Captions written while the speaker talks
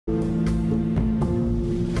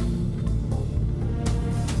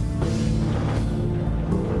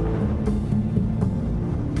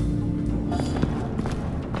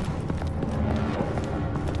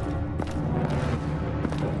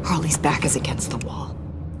back is against the wall.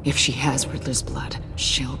 If she has Riddler's blood,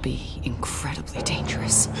 she'll be incredibly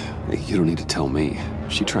dangerous. You don't need to tell me.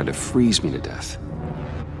 She tried to freeze me to death.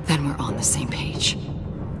 Then we're on the same page.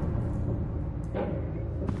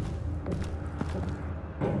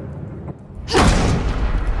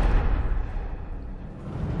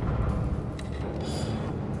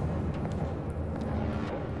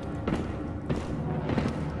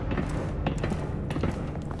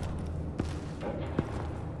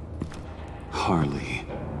 Harley.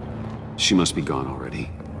 She must be gone already.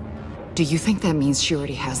 Do you think that means she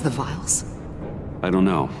already has the vials? I don't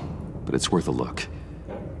know, but it's worth a look.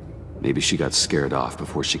 Maybe she got scared off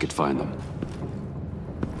before she could find them.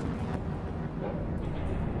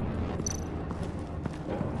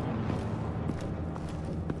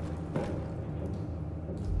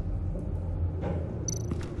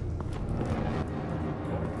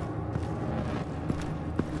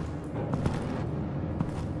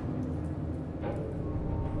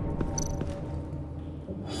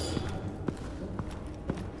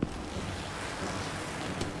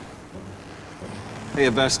 Hey,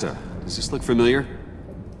 Avesta. Does this look familiar?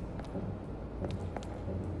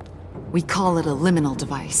 We call it a liminal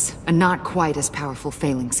device, a not quite as powerful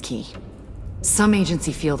phalanx key. Some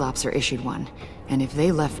agency field ops are issued one, and if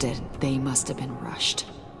they left it, they must have been rushed.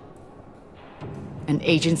 An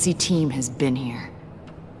agency team has been here.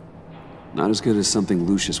 Not as good as something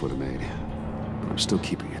Lucius would have made, but I'm still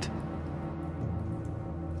keeping it.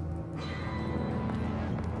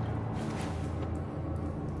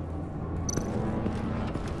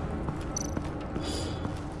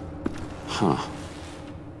 Huh.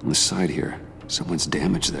 On the side here, someone's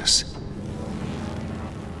damaged this.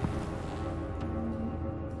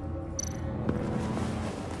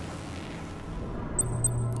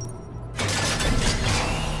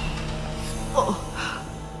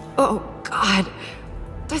 Oh, God.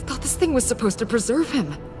 I thought this thing was supposed to preserve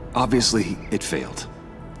him. Obviously, it failed.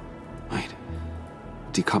 Wait.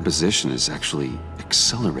 Decomposition is actually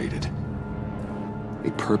accelerated. They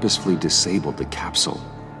purposefully disabled the capsule.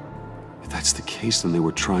 If that's the case, then they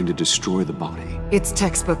were trying to destroy the body. It's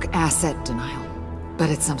textbook asset denial, but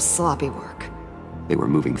it's some sloppy work. They were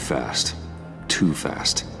moving fast. Too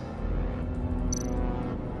fast.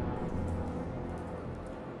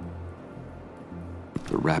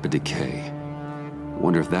 The rapid decay. I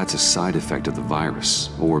wonder if that's a side effect of the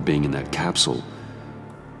virus, or being in that capsule,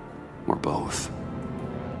 or both.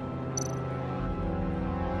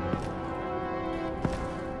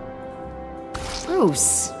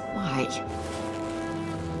 Bruce, why?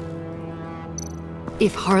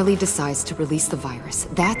 If Harley decides to release the virus,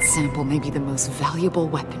 that sample may be the most valuable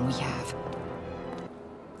weapon we have.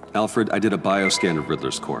 Alfred, I did a bioscan of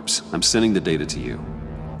Riddler's corpse. I'm sending the data to you.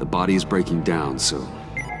 The body is breaking down, so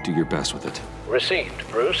do your best with it. Received,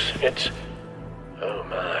 Bruce. It's... oh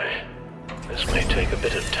my. This may take a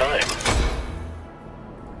bit of time.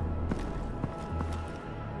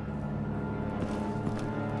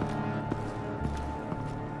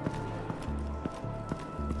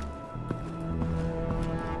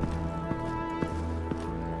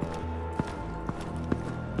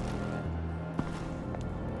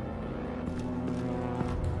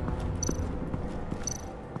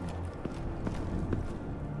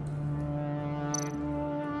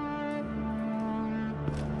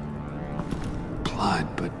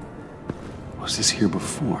 But was this here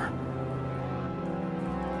before?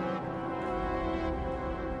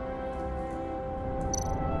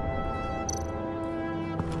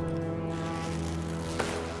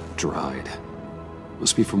 Dried.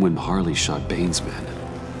 Must be from when Harley shot Bane's men.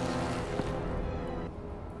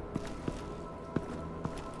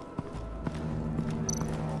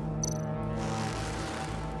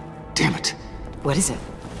 Damn it. What is it?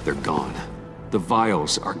 They're gone. The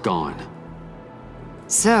vials are gone.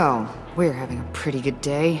 So, we're having a pretty good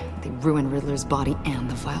day. They ruined Riddler's body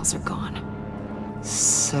and the vials are gone.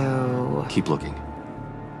 So... Keep looking.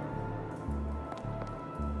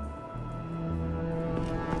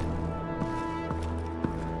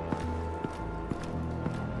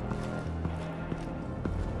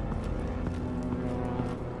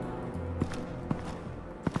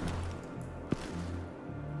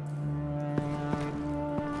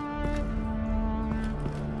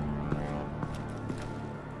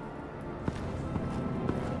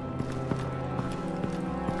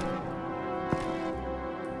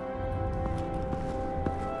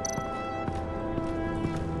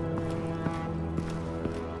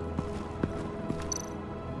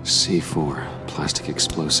 C4, plastic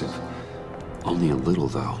explosive. Only a little,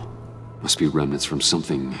 though. Must be remnants from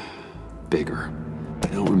something bigger. I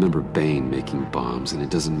don't remember Bane making bombs, and it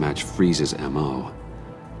doesn't match Freeze's MO.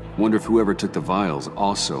 Wonder if whoever took the vials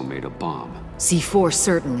also made a bomb. C4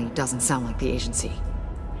 certainly doesn't sound like the agency.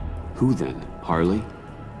 Who then? Harley?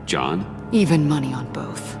 John? Even money on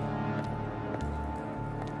both.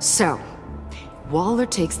 So, Waller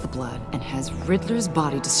takes the blood and has Riddler's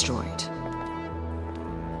body destroyed.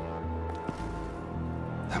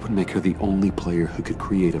 That would make her the only player who could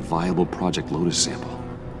create a viable Project Lotus sample.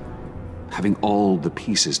 Having all the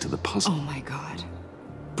pieces to the puzzle. Oh my god.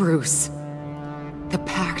 Bruce. The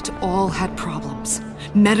Pact all had problems.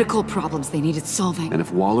 Medical problems they needed solving. And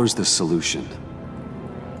if Waller's the solution,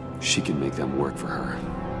 she can make them work for her.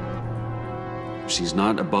 She's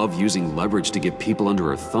not above using leverage to get people under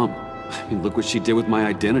her thumb. I mean, look what she did with my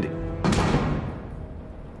identity.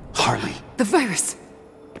 Harley. The virus!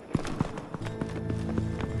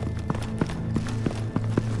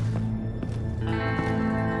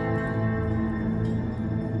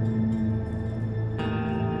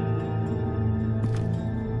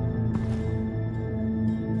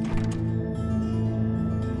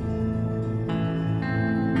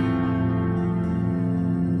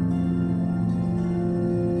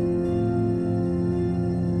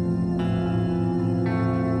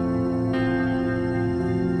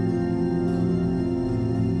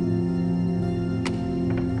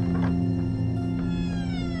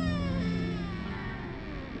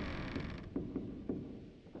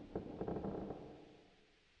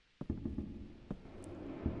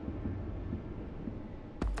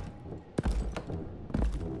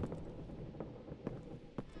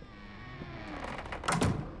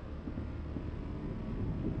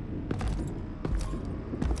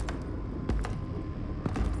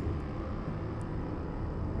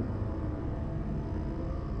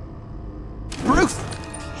 Bruce!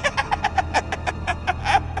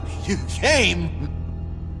 You came!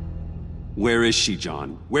 Where is she,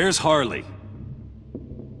 John? Where's Harley?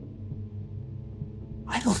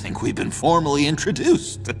 I don't think we've been formally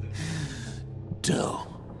introduced. Doe.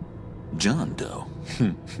 John Doe.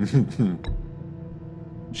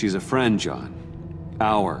 She's a friend, John.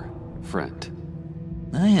 Our friend.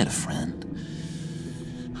 I had a friend.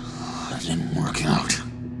 That didn't work out.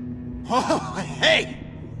 Oh, hey!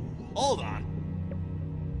 Hold on.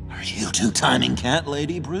 Are you two-timing cat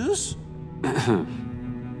lady, Bruce?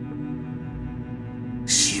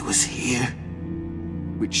 She was here.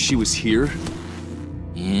 Wait, she was here?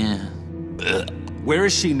 Yeah. Where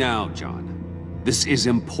is she now, John? This is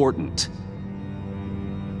important.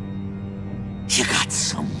 You got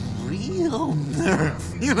some real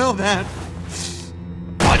nerve. You know that?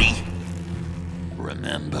 Buddy!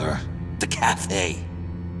 Remember the cafe?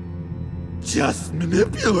 Just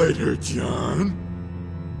manipulate her, John.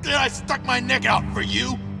 Then I stuck my neck out for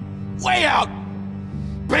you. Way out!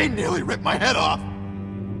 Bane nearly ripped my head off.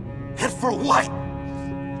 And for what?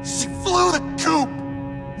 She flew the coop!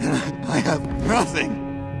 And I have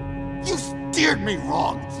nothing. You steered me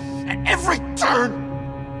wrong. At every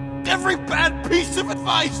turn. Every bad piece of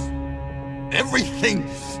advice. Everything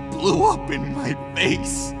blew up in my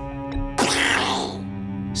face.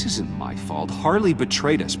 This isn't my fault. Harley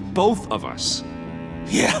betrayed us, both of us.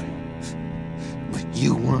 Yeah. But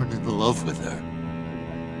you weren't in love with her.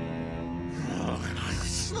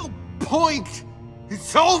 There's no point.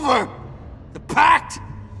 It's over. The pact.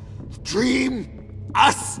 The dream.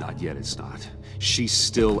 Us. Not yet, it's not. She's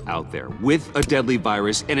still out there, with a deadly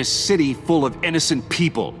virus in a city full of innocent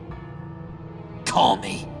people. Call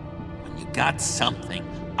me when you got something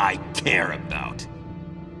I care about.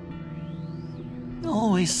 It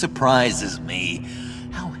always surprises me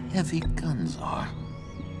how heavy guns are.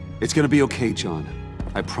 It's gonna be okay, John.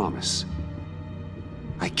 I promise.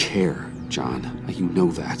 I care, John. You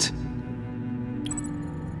know that.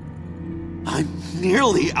 I'm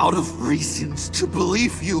nearly out of reasons to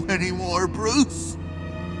believe you anymore, Bruce.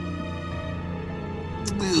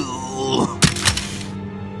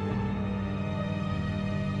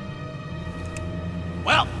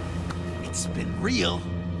 Well, it's been real.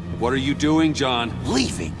 What are you doing, John?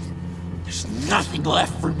 Leaving. There's nothing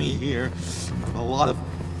left for me here. A lot of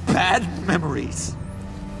bad memories.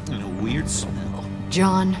 And a weird smell.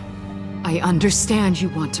 John, I understand you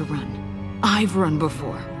want to run. I've run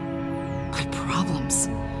before. But problems,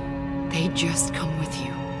 they just come with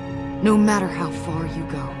you. No matter how far you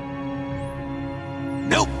go.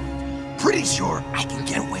 Nope. Pretty sure I can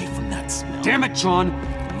get away from that smell. Damn it, John!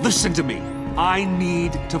 Listen to me. I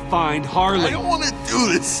need to find Harley. I don't want to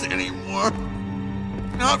do this anymore.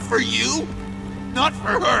 Not for you. Not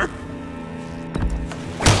for her.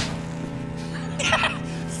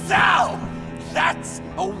 Sal! That's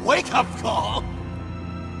a wake-up call.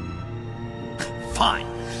 Fine.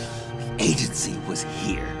 The agency was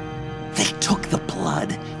here. They took the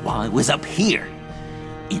blood while I was up here,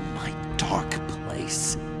 in my dark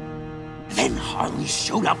place. Then Harley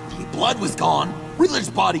showed up, the blood was gone, Riddler's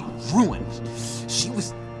body ruined. She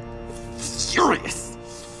was furious.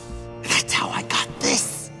 That's how I got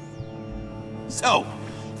this. So,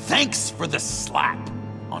 thanks for the slap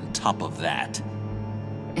on top of that.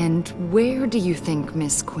 And where do you think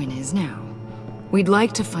Miss Quinn is now? We'd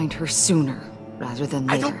like to find her sooner, rather than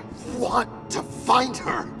later. I don't want to find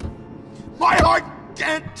her. My heart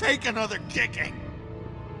can't take another kicking.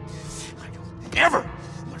 I don't ever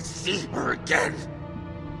want to see her again.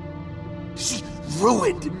 She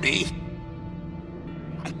ruined me.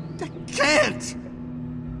 I can't.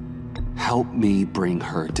 Help me bring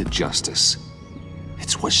her to justice.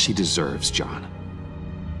 It's what she deserves, John.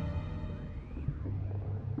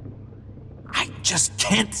 I just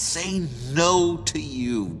can't say no to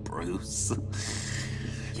you, Bruce.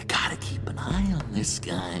 You gotta keep an eye on this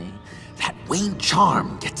guy. That Wayne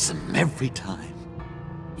charm gets him every time.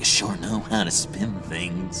 You sure know how to spin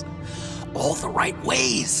things. All the right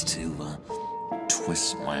ways to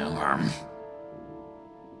twist my arm.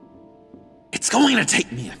 It's going to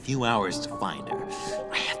take me a few hours to find her.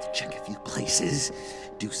 I have to check a few places,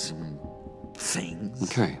 do some things.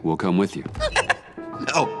 Okay, we'll come with you.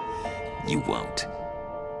 No, you won't.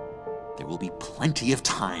 There will be plenty of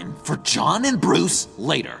time for John and Bruce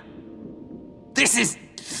later. This is...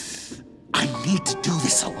 I need to do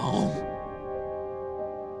this alone.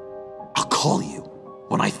 I'll call you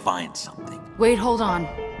when I find something. Wait, hold on.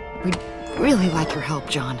 We'd really like your help,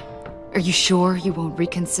 John. Are you sure you won't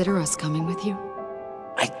reconsider us coming with you?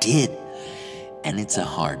 I did, and it's a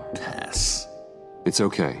hard pass. It's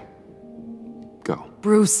okay. Go.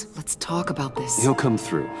 Bruce, let's talk about this. He'll come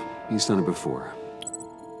through. He's done it before.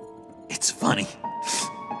 It's funny.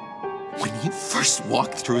 When you first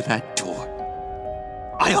walked through that door,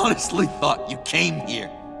 I honestly thought you came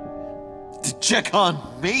here to check on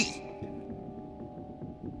me.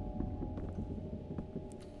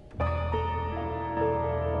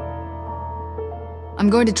 I'm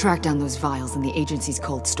going to track down those vials in the agency's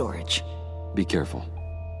cold storage. Be careful.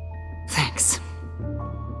 Thanks.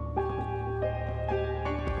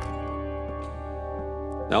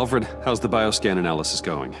 Alfred, how's the bioscan analysis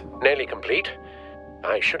going? Nearly complete.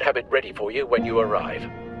 I should have it ready for you when you arrive.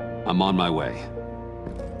 I'm on my way.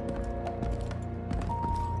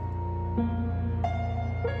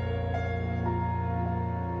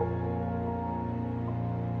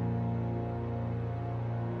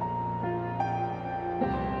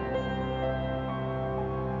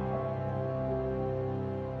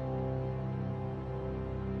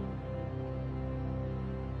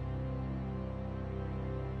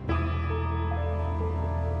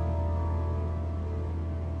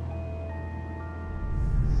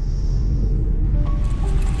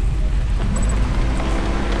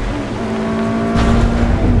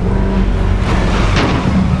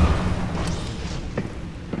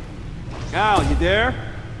 Al, you there?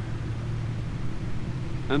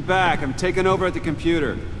 I'm back. I'm taking over at the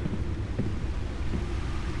computer.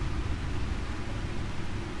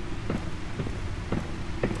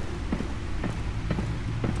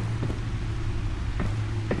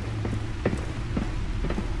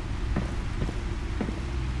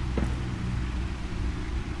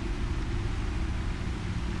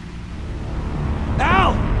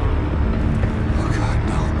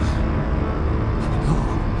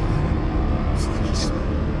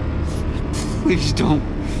 Please don't.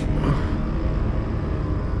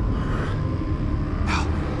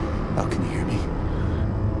 Al, can you hear me?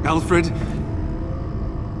 Alfred?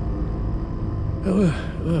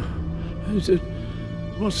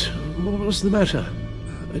 What's the matter?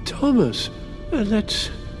 Thomas, let's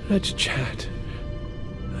chat.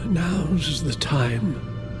 Now's the time.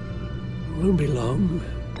 Won't be long.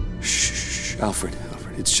 Shh, Alfred,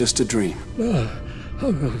 it's just a dream.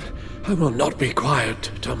 I will not be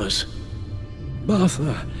quiet, Thomas.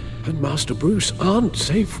 Martha and Master Bruce aren't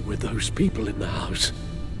safe with those people in the house.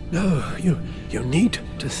 No, you need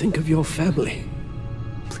to think of your family.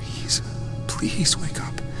 Please wake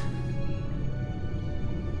up.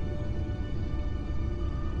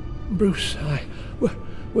 Bruce,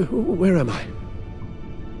 where am I?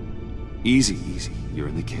 Easy. You're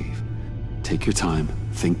in the cave. Take your time,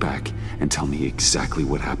 think back, and tell me exactly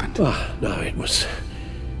what happened. No, it was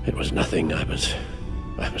nothing.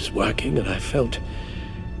 I was working and I felt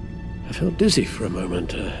dizzy for a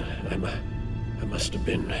moment. I must have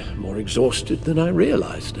been more exhausted than I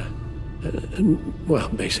realized. Well,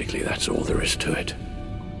 basically that's all there is to it.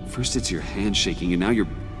 First it's your hand shaking and now you're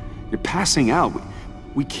passing out.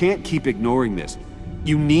 We can't keep ignoring this.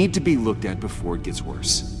 You need to be looked at before it gets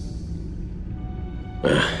worse.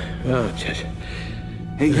 Just...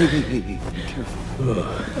 Hey, be careful.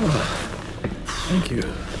 Thank you,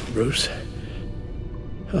 Bruce.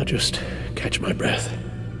 I'll just catch my breath.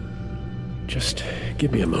 Just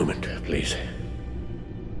give me a moment, please.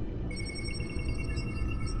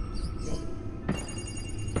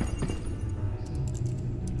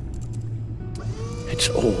 It's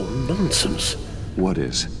all nonsense. What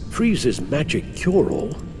is? Freeze's magic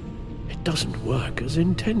cure-all. It doesn't work as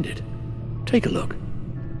intended. Take a look.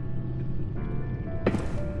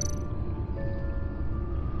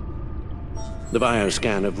 The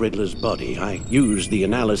bioscan of Riddler's body, I used the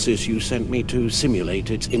analysis you sent me to simulate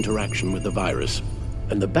its interaction with the virus.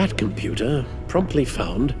 And the Bat computer promptly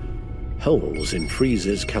found holes in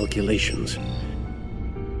Freeze's calculations.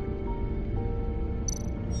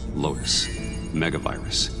 Lotus.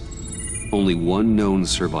 Megavirus. Only one known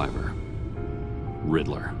survivor.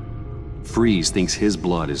 Riddler. Freeze thinks his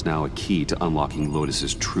blood is now a key to unlocking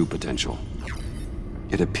Lotus's true potential.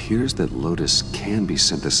 It appears that Lotus can be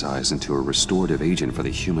synthesized into a restorative agent for the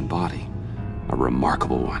human body. A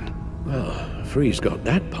remarkable one. Well, Freeze got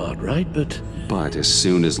that part right, but... But as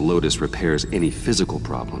soon as Lotus repairs any physical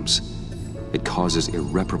problems, it causes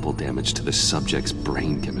irreparable damage to the subject's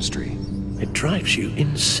brain chemistry. It drives you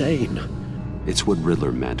insane. It's what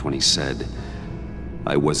Riddler meant when he said,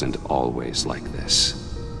 "I wasn't always like this."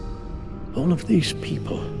 All of these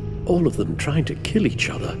people, all of them trying to kill each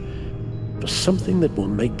other, for something that will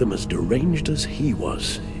make them as deranged as he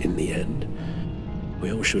was in the end.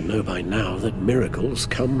 We all should know by now that miracles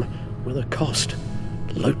come with a cost.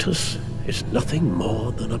 Lotus is nothing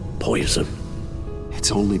more than a poison.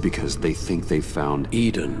 It's only because they think they've found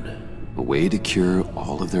Eden. a way to cure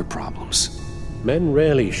all of their problems. Men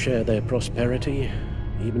rarely share their prosperity,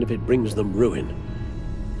 even if it brings them ruin.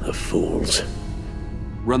 The fools.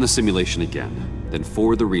 Run the simulation again, then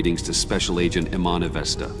forward the readings to Special Agent Imana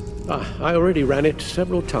Vesta. I already ran it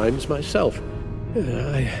several times myself.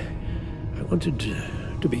 I wanted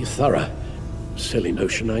to be thorough. Silly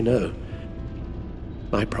notion, I know.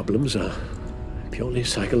 My problems are purely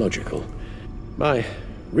psychological. My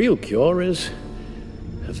real cure is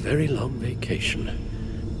a very long vacation.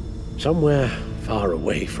 Somewhere far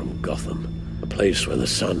away from Gotham. A place where the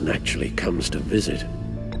sun actually comes to visit.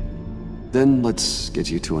 Then let's get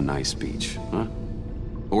you to a nice beach, huh?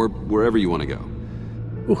 Or wherever you want to go.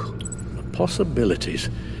 Ooh, the possibilities.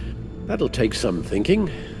 That'll take some thinking.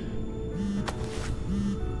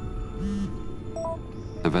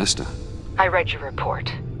 Avesta. I read your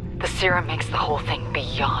report. The serum makes the whole thing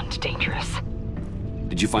beyond dangerous.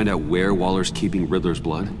 Did you find out where Waller's keeping Riddler's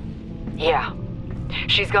blood? Yeah.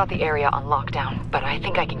 She's got the area on lockdown, but I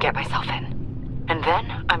think I can get myself in. And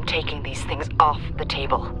then I'm taking these things off the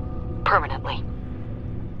table. Permanently.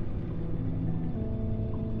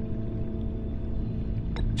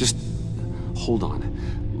 Just hold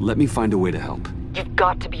on. Let me find a way to help. You've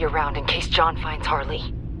got to be around in case John finds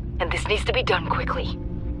Harley. And this needs to be done quickly.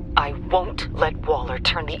 I won't let Waller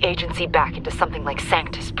turn the agency back into something like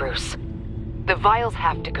Sanctus, Bruce. The vials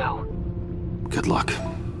have to go. Good luck.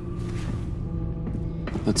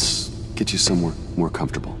 Let's get you somewhere more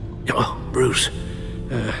comfortable. Oh, Bruce.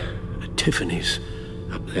 Tiffany's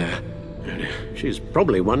up there. She's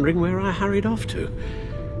probably wondering where I hurried off to.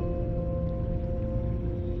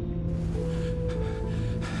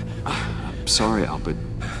 Sorry, Al, but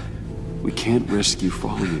we can't risk you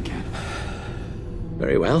falling again.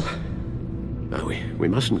 Very well. No, we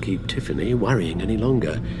mustn't keep Tiffany worrying any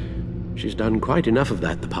longer. She's done quite enough of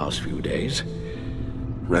that the past few days.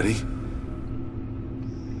 Ready?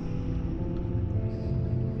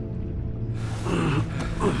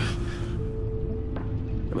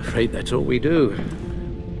 I'm afraid that's all we do.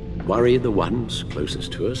 Worry the ones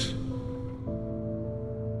closest to us.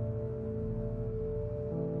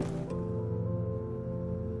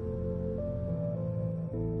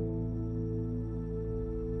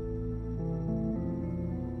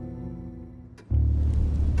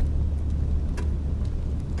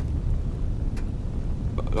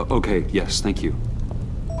 Okay, yes, thank you.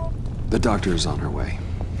 The doctor is on her way.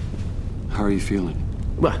 How are you feeling?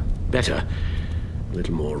 Well, better. A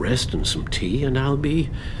little more rest and some tea, and I'll be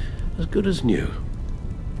as good as new.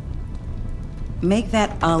 Make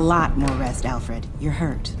that a lot more rest, Alfred. You're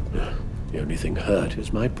hurt. The only thing hurt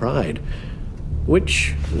is my pride,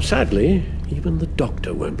 which, sadly, even the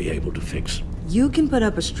doctor won't be able to fix. You can put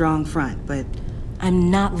up a strong front, but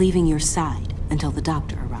I'm not leaving your side until the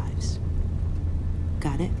doctor arrives.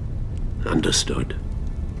 Got it? Understood.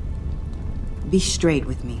 Be straight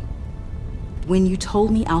with me. When you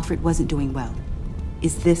told me Alfred wasn't doing well,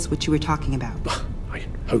 is this what you were talking about? I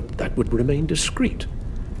hoped that would remain discreet.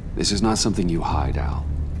 This is not something you hide, Al.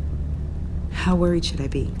 How worried should I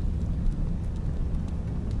be?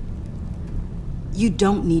 You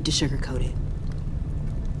don't need to sugarcoat it.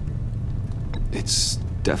 It's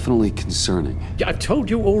definitely concerning. Yeah, I've told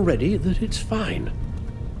you already that it's fine.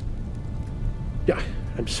 Yeah,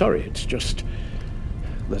 I'm sorry, it's just...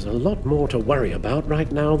 There's a lot more to worry about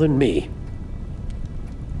right now than me.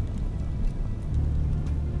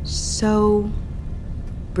 So,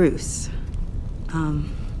 Bruce,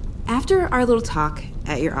 after our little talk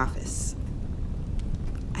at your office,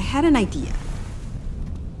 I had an idea.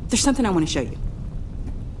 There's something I want to show you.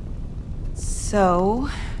 So,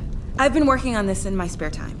 I've been working on this in my spare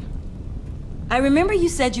time. I remember you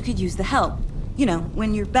said you could use the help, you know,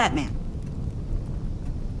 when you're Batman.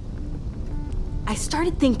 I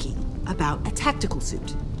started thinking about a tactical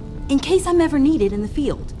suit, in case I'm ever needed in the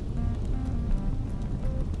field.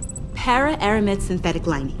 Para-aramid synthetic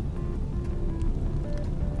lining.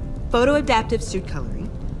 Photo-adaptive suit coloring.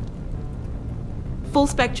 Full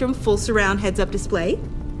spectrum, full surround heads-up display.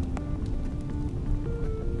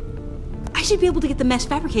 I should be able to get the mesh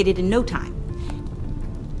fabricated in no time.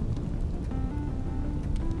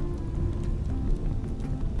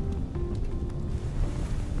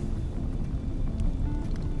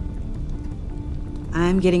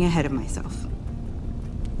 I'm getting ahead of myself.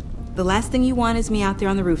 The last thing you want is me out there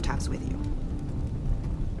on the rooftops with you.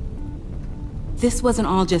 This wasn't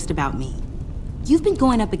all just about me. You've been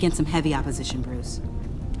going up against some heavy opposition, Bruce.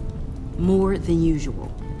 More than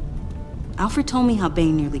usual. Alfred told me how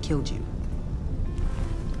Bane nearly killed you.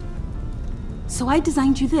 So I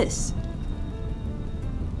designed you this.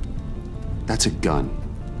 That's a gun.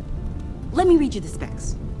 Let me read you the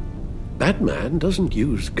specs. Batman doesn't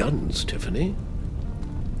use guns, Tiffany.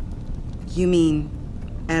 You mean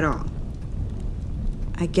at all?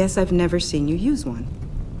 I guess I've never seen you use one.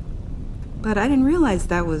 But I didn't realize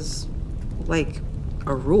that was, like,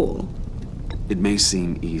 a rule. It may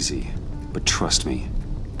seem easy, but trust me,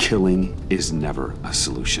 killing is never a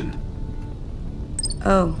solution.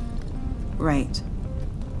 Oh, right.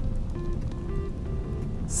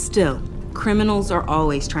 Still, criminals are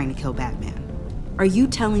always trying to kill Batman. Are you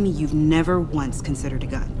telling me you've never once considered a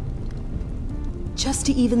gun? Just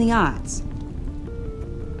to even the odds.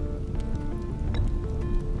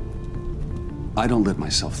 I don't let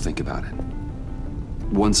myself think about it.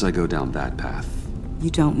 Once I go down that path... You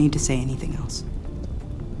don't need to say anything else.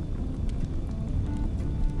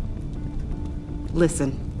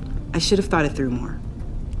 Listen, I should have thought it through more.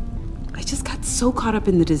 I just got so caught up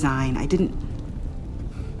in the design,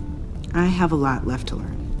 I have a lot left to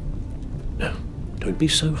learn. No, don't be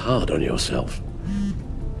so hard on yourself.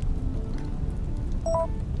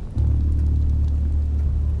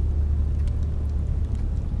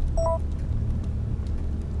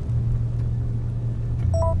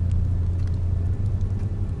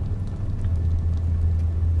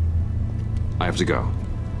 I have to go.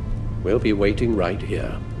 We'll be waiting right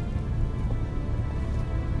here.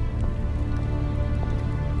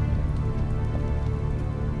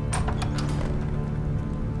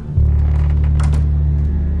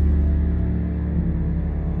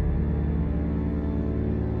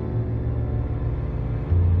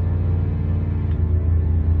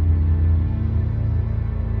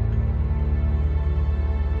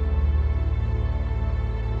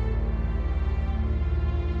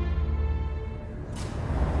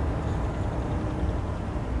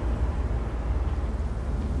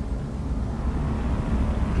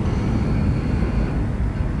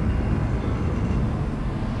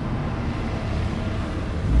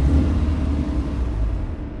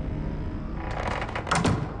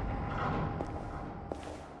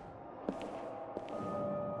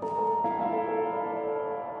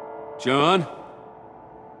 John?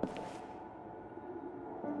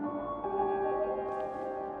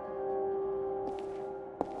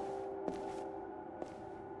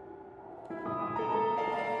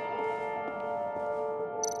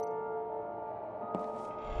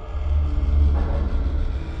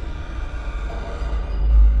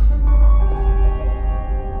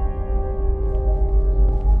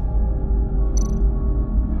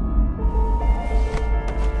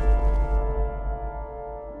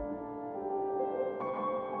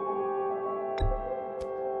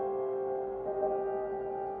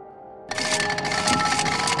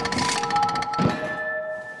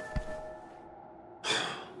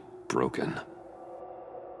 Broken.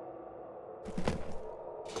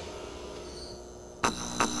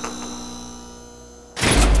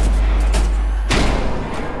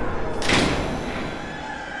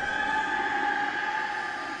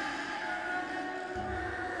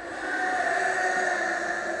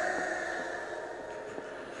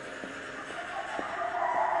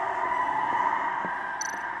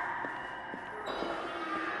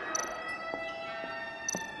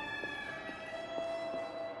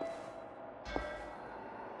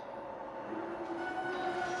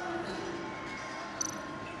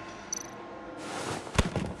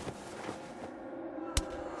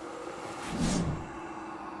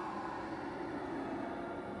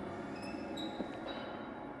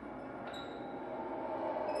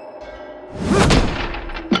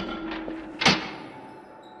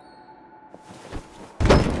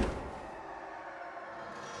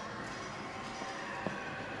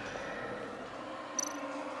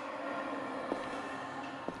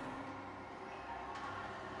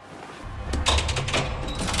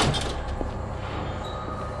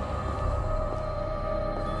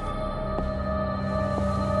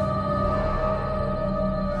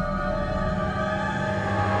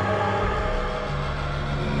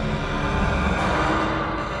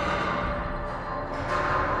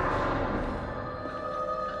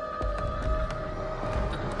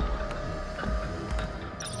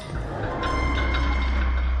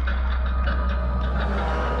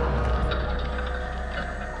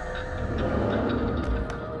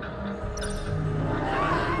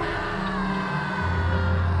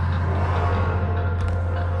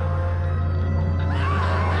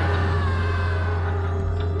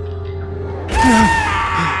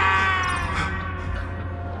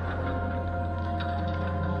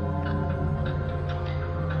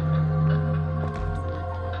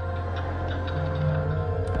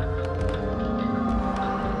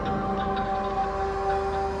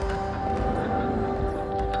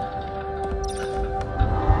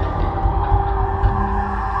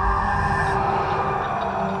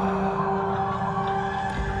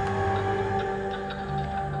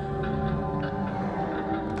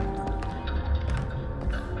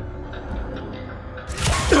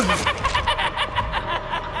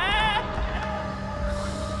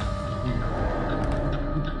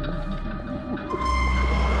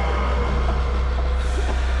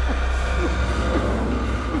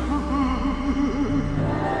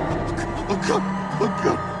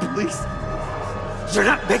 You're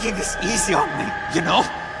not making this easy on me, you know?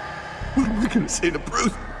 What am I gonna say to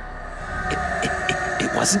Bruce?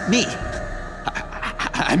 It wasn't me.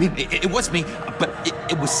 I mean, it was me, but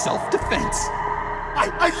it was self-defense.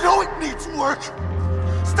 I know it needs work.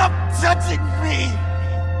 Stop judging me.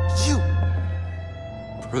 You,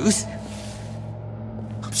 Bruce.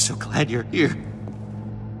 I'm so glad you're here.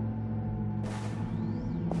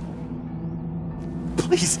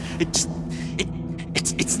 Please, it's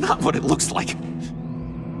not what it looks like.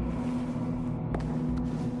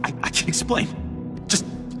 I can explain. Just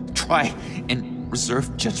try and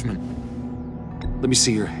reserve judgment. Let me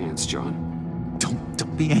see your hands, John.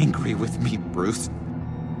 Don't be angry with me, Bruce.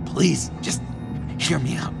 Please, just hear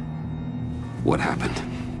me out. What happened?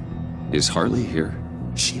 Is Harley here?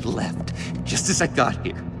 She left just as I got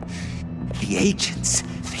here. The agents,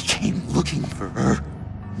 they came looking for her.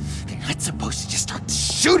 They're not supposed to just start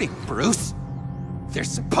shooting, Bruce. They're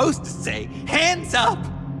supposed to say, hands up!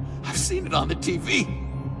 I've seen it on the TV.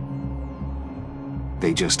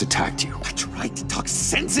 They just attacked you. I tried to talk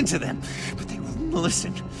sense into them, but they wouldn't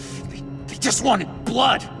listen. They just wanted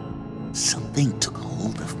blood. Something took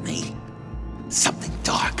hold of me. Something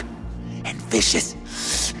dark and vicious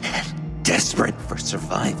and desperate for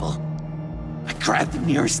survival. I grabbed the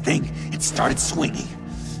nearest thing and started swinging.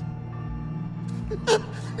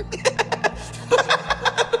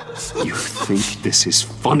 You think this is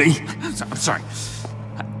funny? I'm sorry.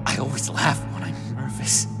 I always laugh when I'm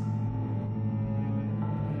nervous.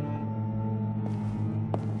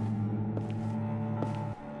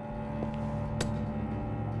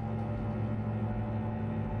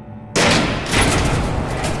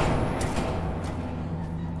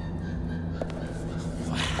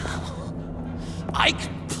 Wow. I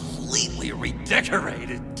completely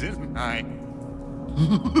redecorated, didn't I?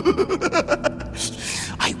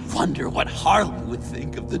 I wonder what Harley would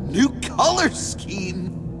think of the new color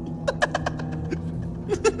scheme.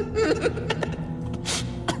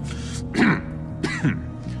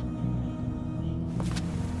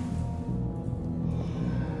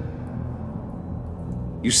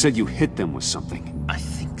 You said you hit them with something. I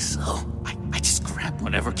think so. I just grabbed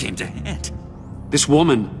whatever came to hand. This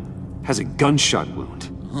woman has a gunshot wound.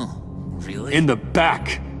 Oh, really? In the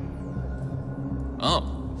back.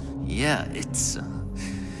 Oh, yeah, it's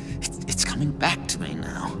coming back to me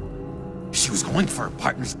now. She was going for her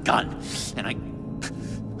partner's gun, and I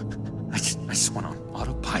just went on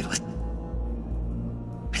autopilot.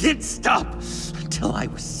 I didn't stop until I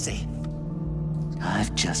was safe.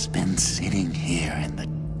 I've just been sitting here in the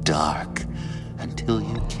dark until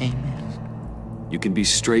you came in. You can be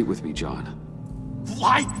straight with me, John.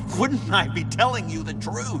 Why wouldn't I be telling you the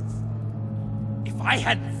truth? If I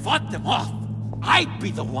hadn't fought them off, I'd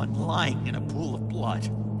be the one lying in a pool of blood.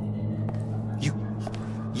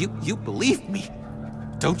 You believe me,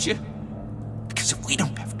 don't you? Because if we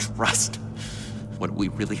don't have trust, what do we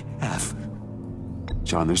really have?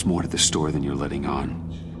 John, there's more to the story than you're letting on.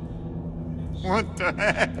 What the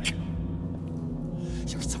heck?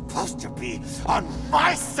 You're supposed to be on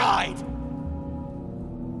my side!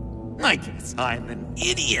 I guess I'm an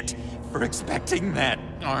idiot for expecting that,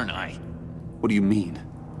 aren't I? What do you mean?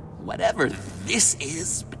 Whatever this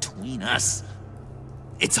is between us,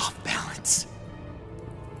 it's off balance.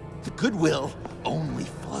 The goodwill only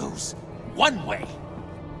flows one way,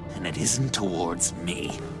 and it isn't towards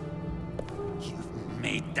me. You've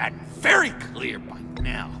made that very clear by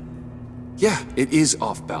now. Yeah, it is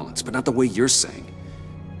off balance, but not the way you're saying.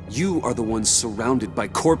 You are the one surrounded by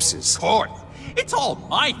corpses. Of course, it's all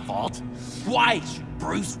my fault. Why should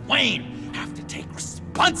Bruce Wayne have to take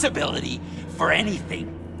responsibility for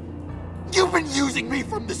anything? You've been using me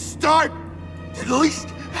from the start! At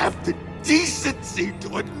least have the decency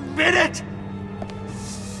to admit it!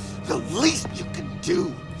 The least you can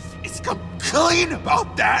do is come clean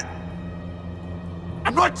about that!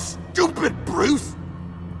 I'm not stupid, Bruce!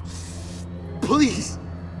 Please,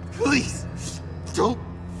 please, don't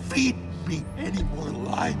feed me any more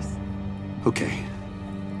lies. Okay.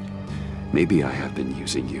 Maybe I have been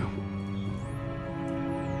using you.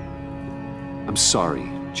 I'm sorry,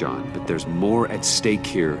 John, but there's more at stake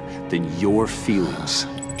here than your feelings.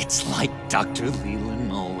 It's like Dr.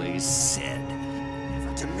 Leland always said,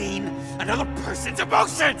 never demean another person's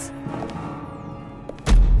emotions!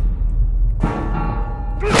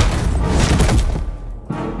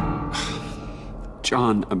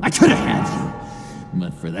 John, I could have had you,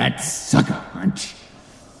 but for that sucker punch.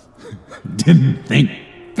 Didn't think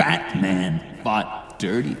Batman fought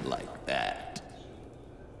dirty like that.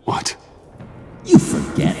 What? You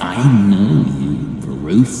forget I know you,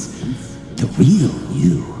 Bruce. The real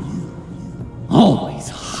you. Always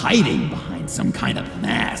hiding behind some kind of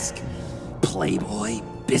mask. Playboy,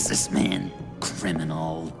 businessman,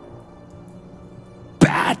 criminal,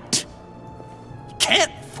 bat. You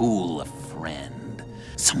can't fool a friend.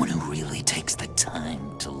 Someone who really takes the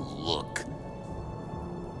time to look.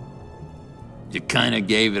 You kinda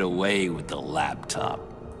gave it away with the laptop.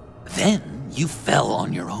 Then you fell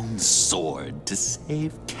on your own sword to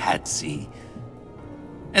save Catsy.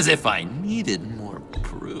 As if I needed more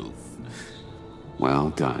proof. Well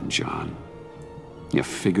done, John. You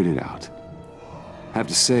figured it out. Have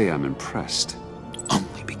to say, I'm impressed.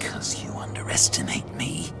 Only because you underestimate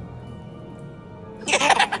me.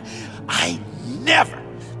 I never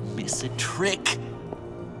miss a trick.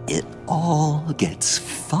 It all gets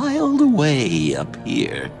filed away up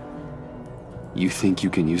here. You think you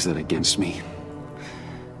can use that against me?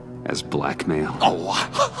 As blackmail? Oh,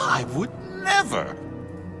 I would never.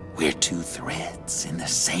 We're two threads in the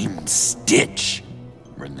same stitch.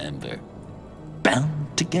 Remember?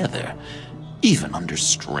 Bound together, even under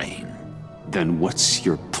strain. Then what's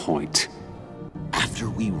your point? After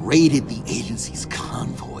we raided the agency's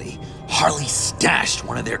convoy, Harley stashed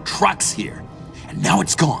one of their trucks here. And now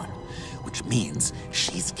it's gone, which means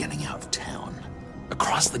she's getting out of town,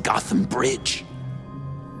 across the Gotham Bridge.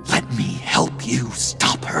 Let me help you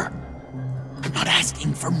stop her. I'm not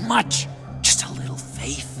asking for much, just a little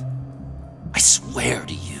faith. I swear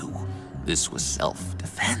to you, this was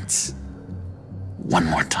self-defense. One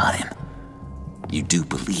more time. You do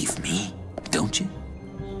believe me, don't you?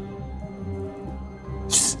 You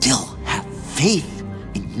still have faith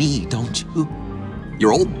in me, don't you?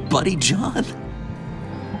 Your old buddy John?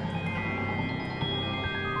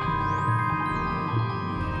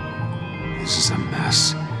 This is a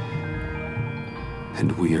mess.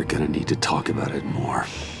 And we are gonna need to talk about it more.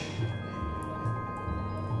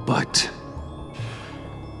 But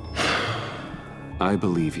I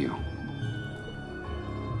believe you.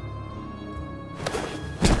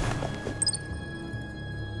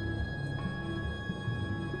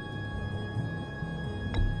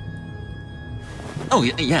 Oh,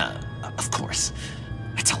 yeah, of course.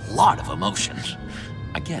 It's a lot of emotion.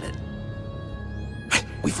 I get it.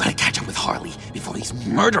 We've got to catch up with Harley before these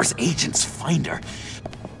murderous agents find her.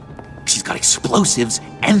 She's got explosives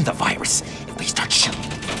and the virus. If they start shooting,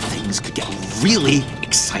 things could get really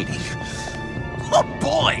exciting. Oh,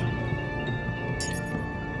 boy!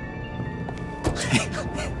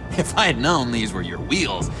 If I had known these were your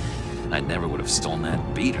wheels, I never would have stolen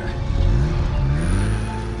that beater.